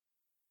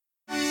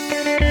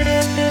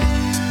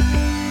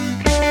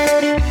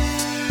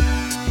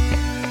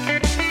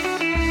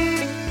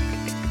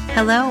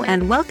Hello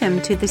and welcome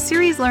to the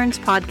Ceres Learns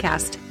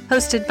podcast,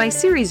 hosted by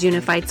Ceres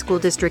Unified School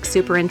District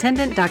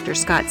Superintendent Dr.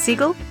 Scott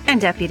Siegel and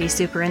Deputy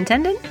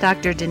Superintendent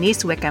Dr.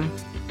 Denise Wickham.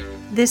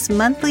 This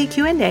monthly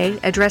Q&A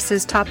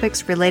addresses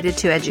topics related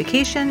to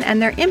education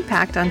and their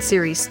impact on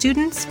Ceres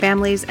students,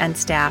 families, and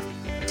staff.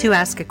 To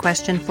ask a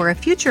question for a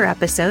future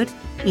episode,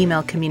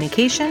 email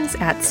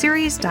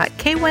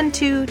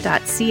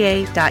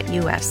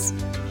communications@ceres.k12.ca.us.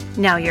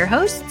 Now your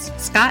hosts,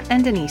 Scott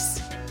and Denise.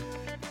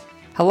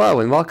 Hello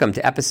and welcome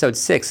to episode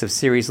 6 of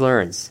Ceres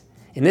Learns.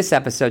 In this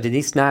episode,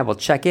 Denise and I will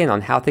check in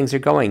on how things are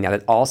going now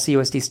that all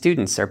CUSD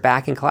students are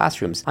back in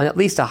classrooms on at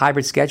least a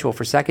hybrid schedule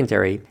for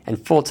secondary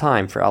and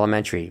full-time for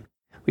elementary.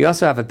 We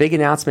also have a big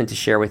announcement to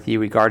share with you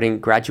regarding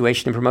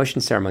graduation and promotion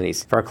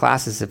ceremonies for our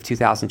classes of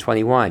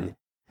 2021.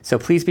 So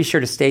please be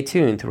sure to stay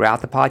tuned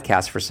throughout the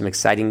podcast for some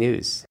exciting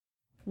news.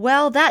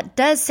 Well, that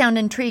does sound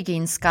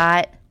intriguing,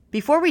 Scott.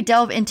 Before we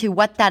delve into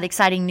what that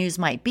exciting news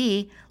might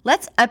be,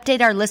 let's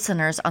update our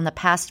listeners on the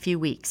past few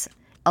weeks.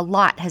 A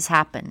lot has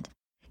happened.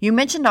 You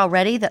mentioned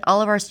already that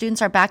all of our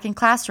students are back in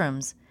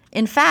classrooms.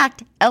 In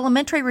fact,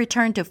 elementary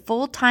returned to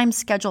full-time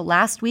schedule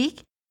last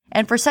week,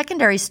 and for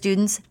secondary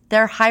students,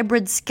 their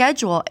hybrid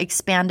schedule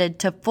expanded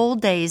to full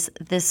days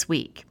this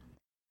week.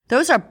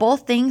 Those are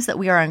both things that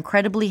we are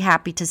incredibly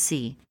happy to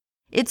see.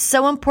 It's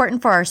so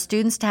important for our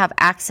students to have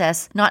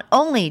access not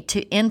only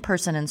to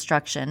in-person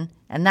instruction,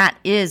 and that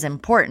is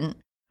important,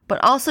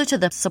 but also to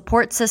the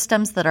support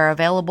systems that are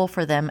available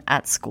for them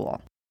at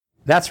school.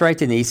 That's right,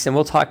 Denise, and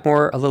we'll talk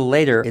more a little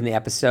later in the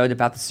episode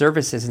about the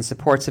services and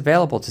supports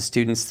available to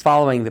students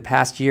following the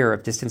past year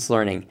of distance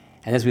learning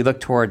and as we look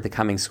toward the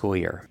coming school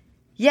year.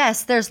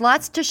 Yes, there's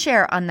lots to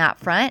share on that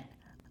front.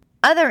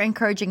 Other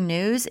encouraging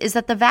news is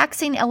that the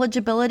vaccine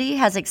eligibility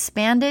has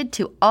expanded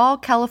to all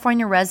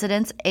California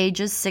residents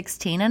ages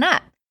 16 and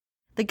up.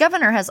 The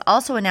governor has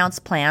also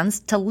announced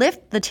plans to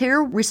lift the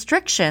tier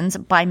restrictions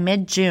by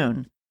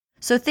mid-June.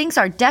 So things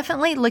are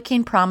definitely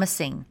looking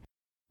promising.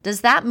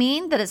 Does that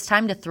mean that it's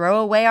time to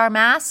throw away our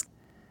masks?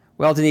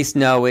 Well, Denise,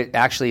 no, it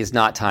actually is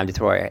not time to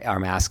throw away our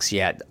masks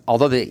yet.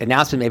 Although the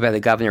announcement made by the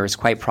governor is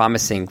quite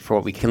promising for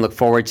what we can look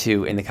forward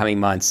to in the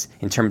coming months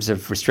in terms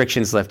of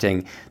restrictions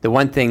lifting, the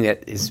one thing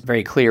that is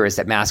very clear is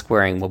that mask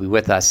wearing will be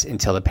with us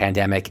until the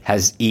pandemic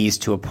has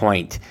eased to a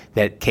point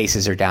that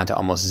cases are down to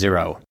almost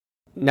zero.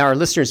 Now, our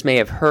listeners may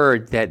have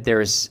heard that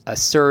there's a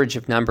surge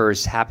of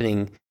numbers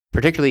happening,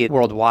 particularly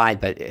worldwide,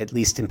 but at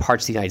least in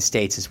parts of the United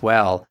States as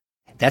well.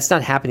 That's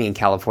not happening in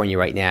California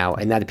right now,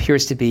 and that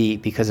appears to be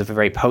because of a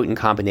very potent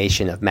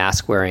combination of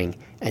mask wearing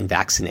and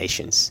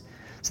vaccinations.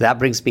 So that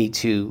brings me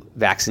to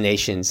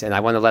vaccinations, and I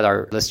want to let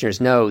our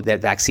listeners know that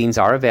vaccines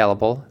are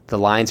available. The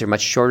lines are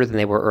much shorter than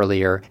they were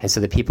earlier, and so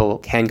that people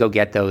can go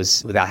get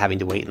those without having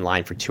to wait in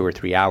line for 2 or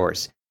 3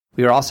 hours.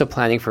 We are also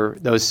planning for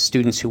those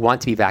students who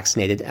want to be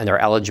vaccinated and are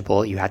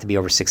eligible. You have to be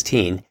over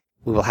 16.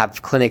 We will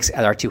have clinics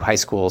at our 2 high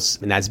schools,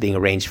 and that's being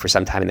arranged for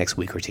sometime in the next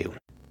week or 2.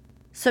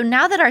 So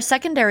now that our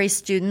secondary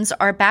students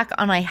are back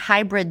on a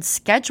hybrid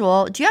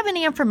schedule, do you have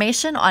any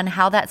information on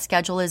how that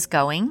schedule is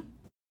going?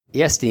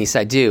 Yes, Denise,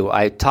 I do.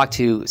 I talked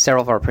to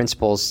several of our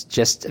principals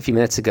just a few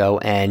minutes ago,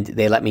 and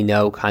they let me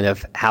know kind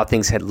of how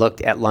things had looked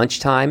at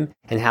lunchtime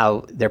and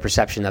how their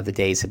perception of the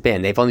days had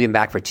been. They've only been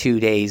back for 2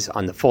 days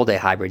on the full day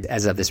hybrid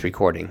as of this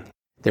recording.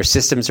 Their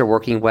systems are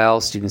working well.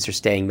 Students are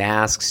staying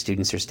masked.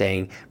 Students are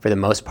staying, for the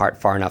most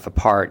part, far enough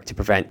apart to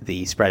prevent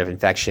the spread of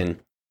infection.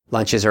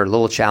 Lunches are a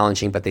little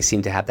challenging, but they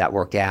seem to have that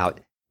worked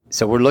out.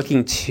 So we're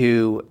looking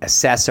to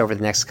assess over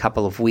the next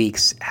couple of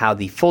weeks how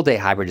the full day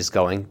hybrid is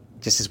going,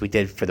 just as we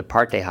did for the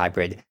part day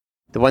hybrid.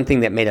 The one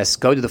thing that made us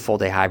go to the full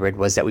day hybrid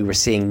was that we were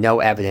seeing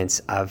no evidence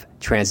of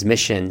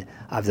transmission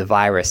of the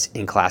virus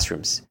in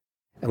classrooms.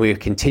 And we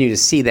continue to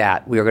see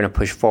that. We are going to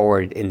push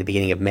forward in the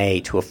beginning of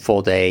May to a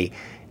full day,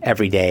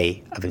 every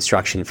day of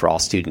instruction for all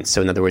students.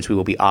 So in other words, we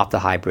will be off the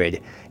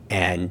hybrid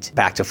and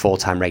back to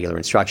full-time regular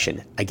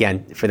instruction.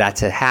 Again, for that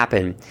to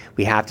happen,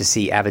 we have to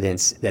see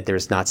evidence that there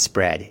is not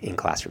spread in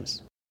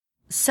classrooms.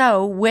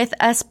 So with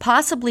us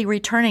possibly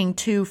returning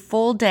to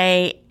full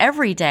day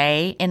every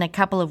day in a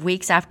couple of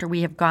weeks after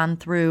we have gone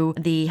through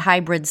the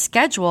hybrid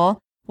schedule,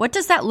 what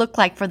does that look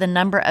like for the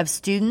number of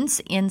students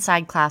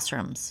inside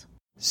classrooms?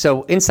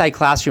 So inside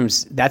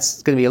classrooms,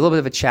 that's going to be a little bit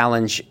of a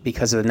challenge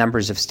because of the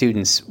numbers of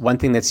students. One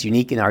thing that's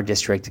unique in our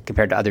district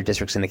compared to other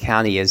districts in the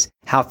county is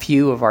how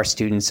few of our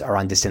students are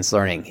on distance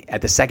learning.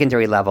 At the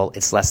secondary level,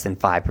 it's less than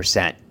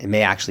 5%. It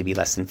may actually be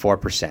less than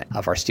 4%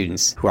 of our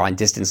students who are on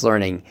distance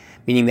learning,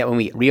 meaning that when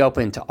we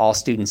reopen to all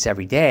students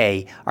every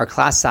day, our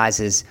class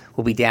sizes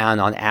will be down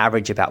on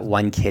average about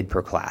 1 kid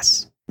per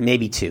class.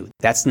 Maybe 2.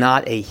 That's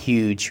not a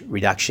huge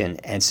reduction.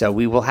 And so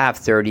we will have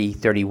 30,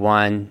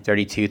 31,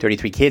 32,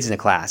 33 kids in a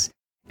class.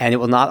 And it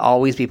will not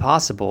always be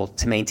possible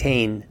to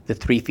maintain the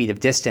 3 feet of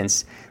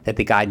distance that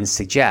the guidance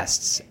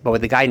suggests. But what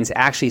the guidance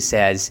actually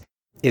says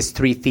is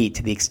 3 feet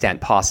to the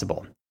extent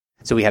possible.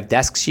 So we have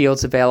desk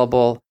shields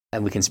available,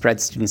 and we can spread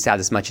students out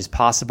as much as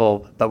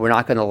possible, but we're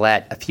not going to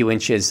let a few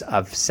inches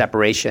of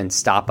separation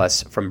stop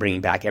us from bringing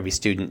back every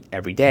student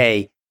every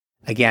day.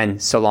 Again,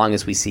 so long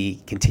as we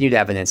see continued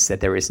evidence that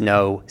there is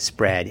no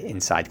spread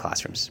inside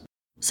classrooms.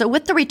 So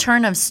with the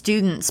return of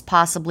students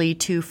possibly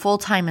to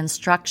full-time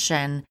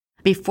instruction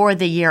before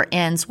the year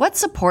ends, what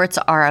supports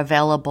are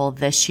available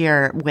this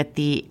year with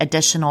the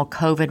additional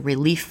COVID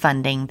relief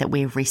funding that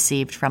we've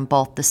received from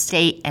both the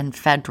state and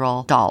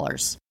federal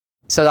dollars?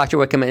 So, Dr.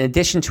 Wickham, in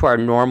addition to our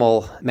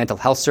normal mental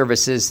health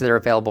services that are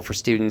available for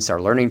students,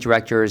 our learning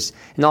directors,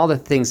 and all the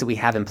things that we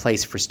have in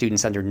place for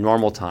students under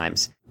normal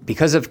times,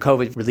 because of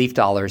COVID relief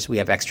dollars, we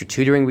have extra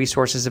tutoring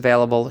resources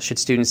available should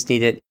students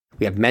need it.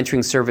 We have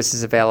mentoring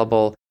services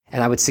available.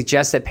 And I would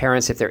suggest that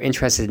parents, if they're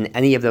interested in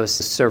any of those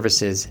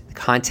services,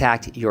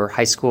 contact your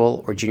high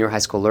school or junior high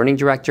school learning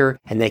director,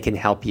 and they can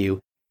help you.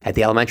 At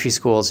the elementary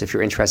schools, if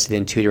you're interested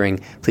in tutoring,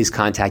 please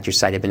contact your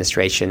site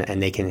administration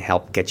and they can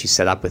help get you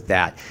set up with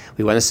that.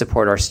 We want to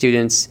support our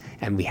students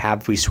and we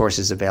have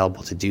resources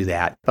available to do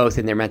that, both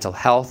in their mental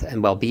health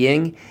and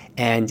well-being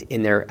and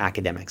in their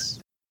academics.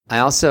 I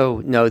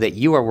also know that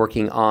you are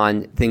working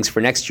on things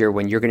for next year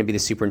when you're going to be the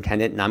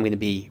superintendent and I'm going to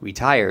be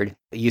retired,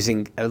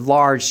 using a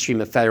large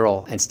stream of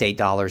federal and state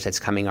dollars that's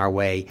coming our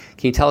way.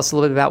 Can you tell us a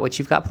little bit about what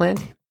you've got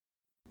planned?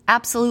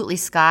 Absolutely,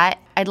 Scott.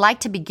 I'd like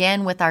to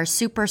begin with our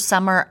Super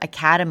Summer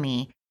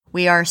Academy.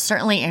 We are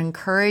certainly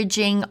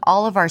encouraging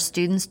all of our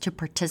students to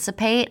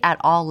participate at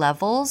all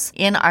levels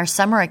in our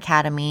Summer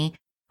Academy.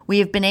 We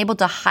have been able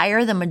to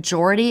hire the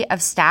majority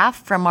of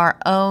staff from our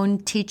own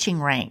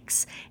teaching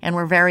ranks, and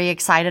we're very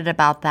excited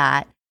about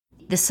that.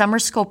 The summer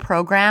school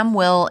program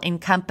will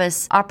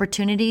encompass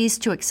opportunities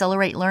to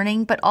accelerate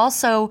learning, but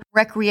also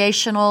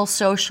recreational,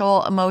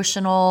 social,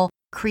 emotional,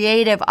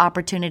 creative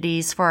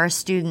opportunities for our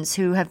students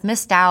who have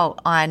missed out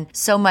on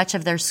so much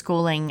of their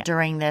schooling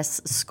during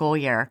this school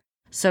year.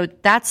 So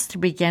that's to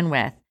begin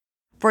with.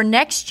 For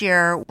next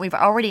year, we've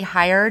already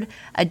hired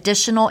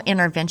additional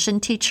intervention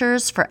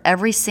teachers for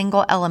every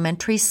single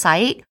elementary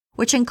site,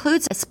 which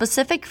includes a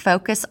specific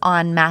focus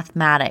on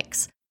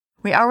mathematics.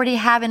 We already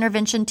have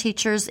intervention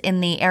teachers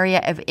in the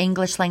area of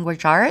English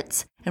language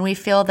arts, and we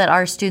feel that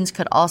our students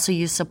could also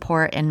use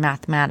support in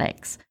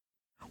mathematics.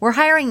 We're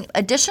hiring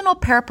additional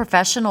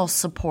paraprofessional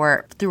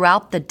support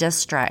throughout the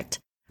district.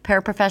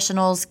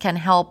 Paraprofessionals can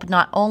help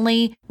not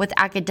only with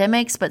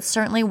academics, but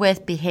certainly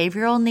with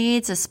behavioral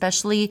needs,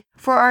 especially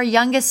for our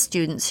youngest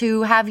students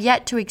who have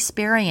yet to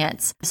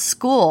experience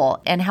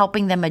school and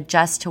helping them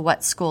adjust to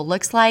what school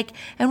looks like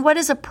and what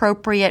is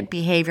appropriate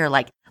behavior,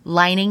 like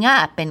lining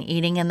up and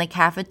eating in the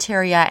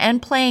cafeteria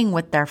and playing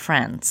with their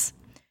friends.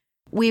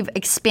 We've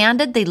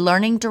expanded the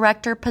learning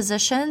director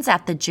positions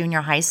at the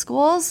junior high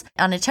schools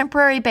on a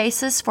temporary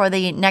basis for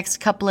the next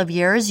couple of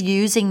years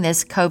using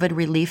this COVID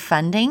relief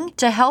funding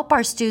to help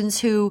our students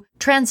who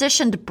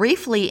transitioned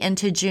briefly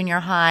into junior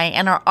high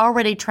and are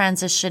already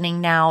transitioning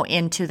now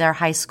into their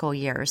high school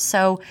years.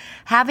 So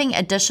having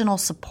additional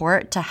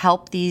support to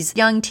help these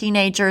young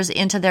teenagers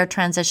into their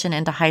transition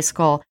into high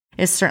school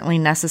is certainly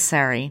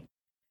necessary.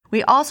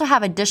 We also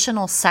have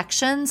additional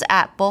sections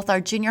at both our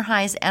junior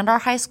highs and our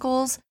high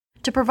schools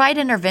to provide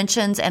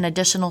interventions and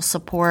additional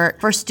support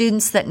for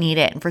students that need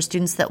it and for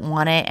students that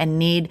want it and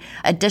need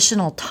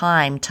additional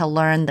time to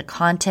learn the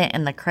content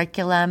and the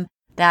curriculum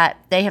that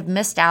they have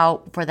missed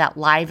out for that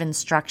live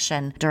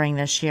instruction during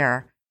this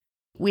year.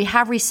 We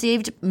have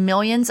received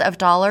millions of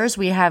dollars.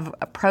 We have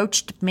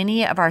approached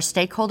many of our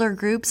stakeholder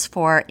groups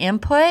for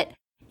input,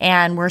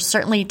 and we're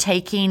certainly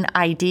taking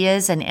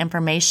ideas and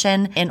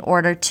information in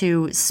order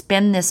to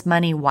spend this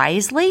money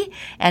wisely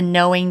and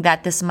knowing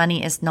that this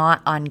money is not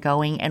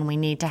ongoing and we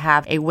need to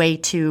have a way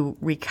to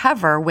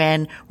recover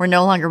when we're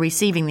no longer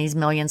receiving these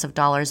millions of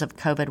dollars of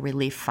COVID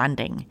relief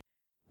funding.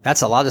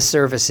 That's a lot of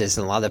services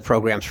and a lot of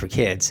programs for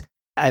kids.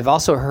 I've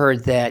also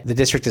heard that the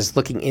district is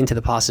looking into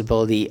the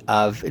possibility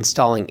of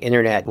installing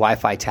internet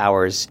Wi-Fi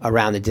towers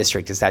around the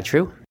district. Is that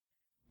true?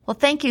 Well,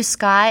 thank you,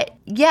 Scott.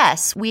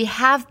 Yes, we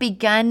have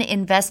begun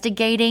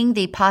investigating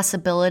the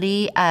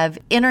possibility of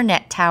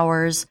internet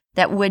towers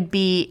that would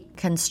be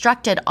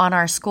constructed on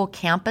our school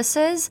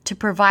campuses to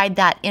provide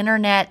that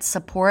internet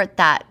support,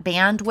 that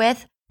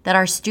bandwidth that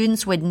our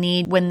students would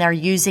need when they're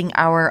using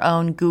our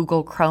own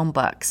Google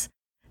Chromebooks.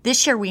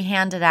 This year, we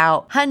handed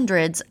out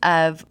hundreds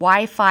of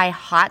Wi-Fi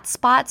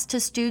hotspots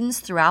to students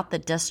throughout the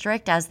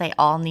district as they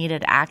all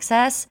needed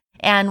access.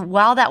 And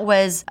while that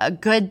was a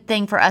good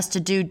thing for us to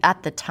do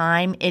at the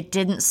time, it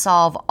didn't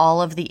solve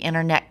all of the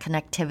internet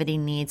connectivity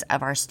needs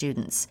of our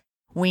students.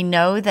 We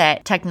know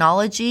that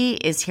technology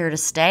is here to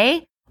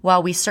stay.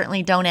 While we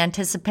certainly don't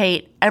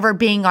anticipate ever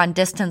being on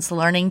distance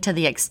learning to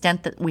the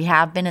extent that we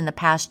have been in the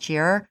past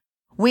year,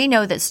 we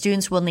know that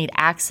students will need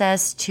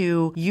access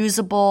to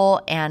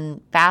usable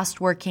and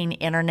fast-working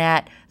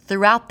internet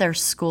throughout their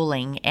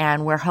schooling.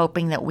 And we're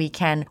hoping that we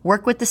can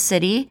work with the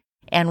city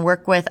and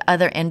work with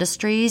other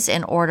industries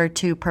in order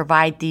to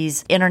provide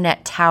these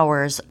internet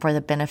towers for the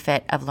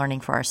benefit of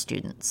learning for our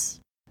students.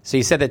 So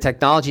you said that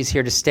technology is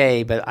here to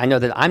stay, but I know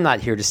that I'm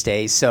not here to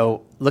stay.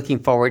 So looking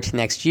forward to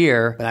next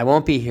year, but I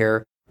won't be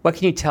here. What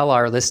can you tell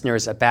our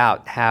listeners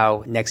about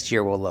how next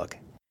year will look?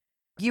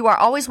 You are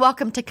always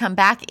welcome to come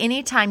back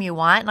anytime you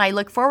want, and I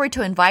look forward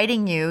to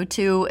inviting you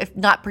to, if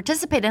not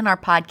participate in our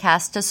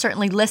podcast, to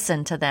certainly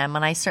listen to them,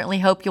 and I certainly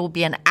hope you'll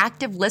be an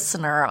active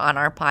listener on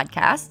our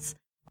podcasts.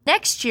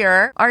 Next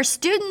year, our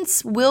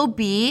students will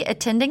be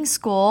attending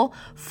school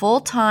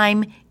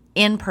full-time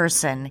in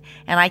person,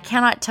 and I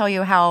cannot tell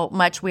you how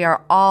much we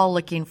are all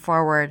looking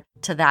forward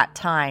to that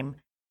time.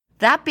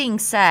 That being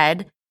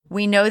said,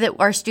 we know that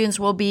our students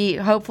will be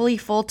hopefully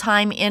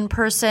full-time in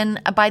person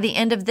by the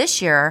end of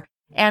this year.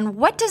 And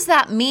what does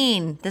that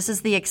mean? This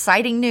is the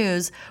exciting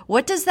news.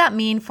 What does that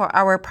mean for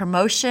our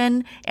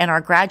promotion and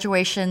our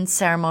graduation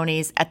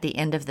ceremonies at the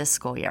end of this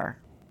school year?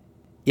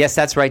 Yes,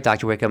 that's right,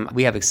 Dr. Wickham.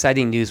 We have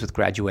exciting news with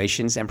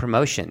graduations and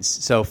promotions.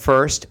 So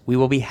first, we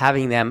will be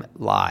having them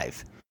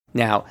live.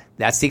 Now,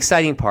 that's the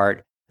exciting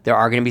part. There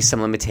are going to be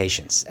some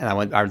limitations, and I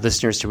want our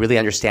listeners to really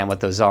understand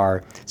what those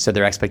are so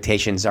their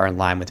expectations are in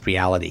line with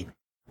reality.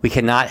 We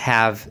cannot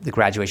have the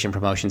graduation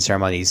promotion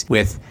ceremonies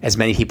with as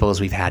many people as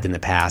we've had in the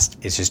past.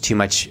 It's just too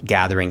much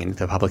gathering, and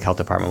the public health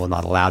department will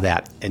not allow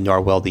that, and nor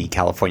will the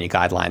California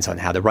guidelines on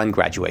how to run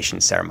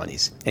graduation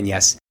ceremonies. And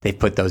yes, they've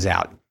put those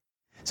out.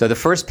 So the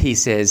first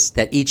piece is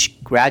that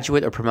each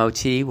graduate or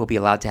promotee will be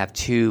allowed to have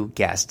 2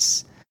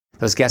 guests.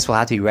 Those guests will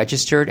have to be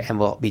registered and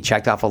will be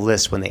checked off a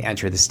list when they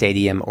enter the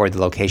stadium or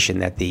the location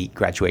that the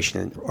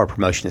graduation or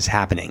promotion is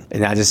happening.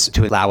 And that is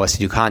to allow us to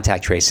do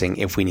contact tracing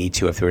if we need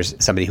to, if there was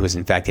somebody who was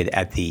infected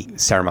at the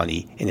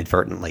ceremony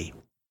inadvertently.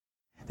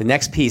 The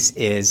next piece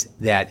is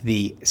that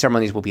the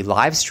ceremonies will be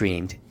live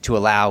streamed to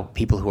allow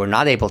people who are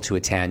not able to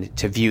attend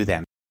to view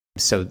them.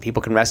 So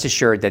people can rest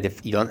assured that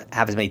if you don't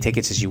have as many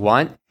tickets as you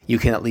want, you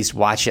can at least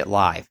watch it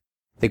live.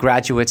 The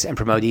graduates and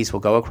promotees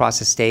will go across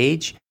the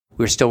stage.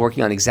 We're still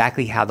working on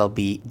exactly how they'll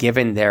be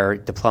given their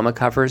diploma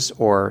covers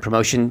or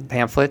promotion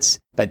pamphlets,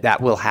 but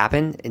that will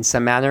happen in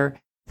some manner.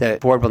 The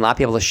board will not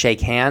be able to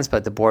shake hands,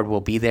 but the board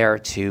will be there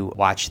to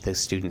watch the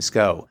students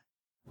go.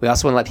 We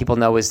also want to let people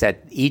know is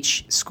that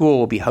each school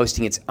will be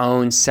hosting its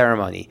own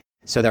ceremony.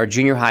 So that our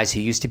junior highs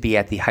who used to be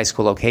at the high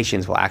school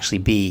locations will actually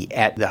be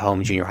at the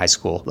home junior high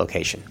school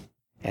location.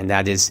 And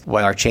that is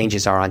what our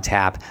changes are on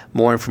tap.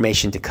 More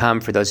information to come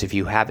for those of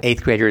you who have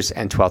 8th graders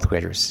and 12th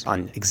graders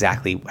on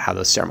exactly how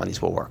those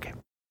ceremonies will work.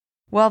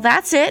 Well,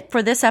 that's it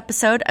for this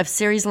episode of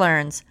Ceres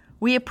Learns.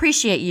 We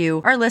appreciate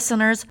you, our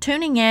listeners,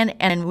 tuning in,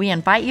 and we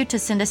invite you to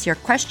send us your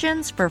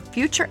questions for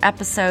future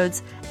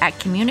episodes at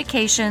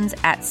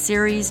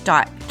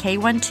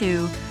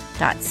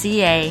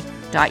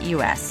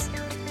communications@ceres.k12.ca.us.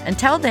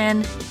 Until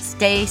then,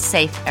 stay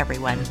safe,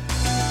 everyone.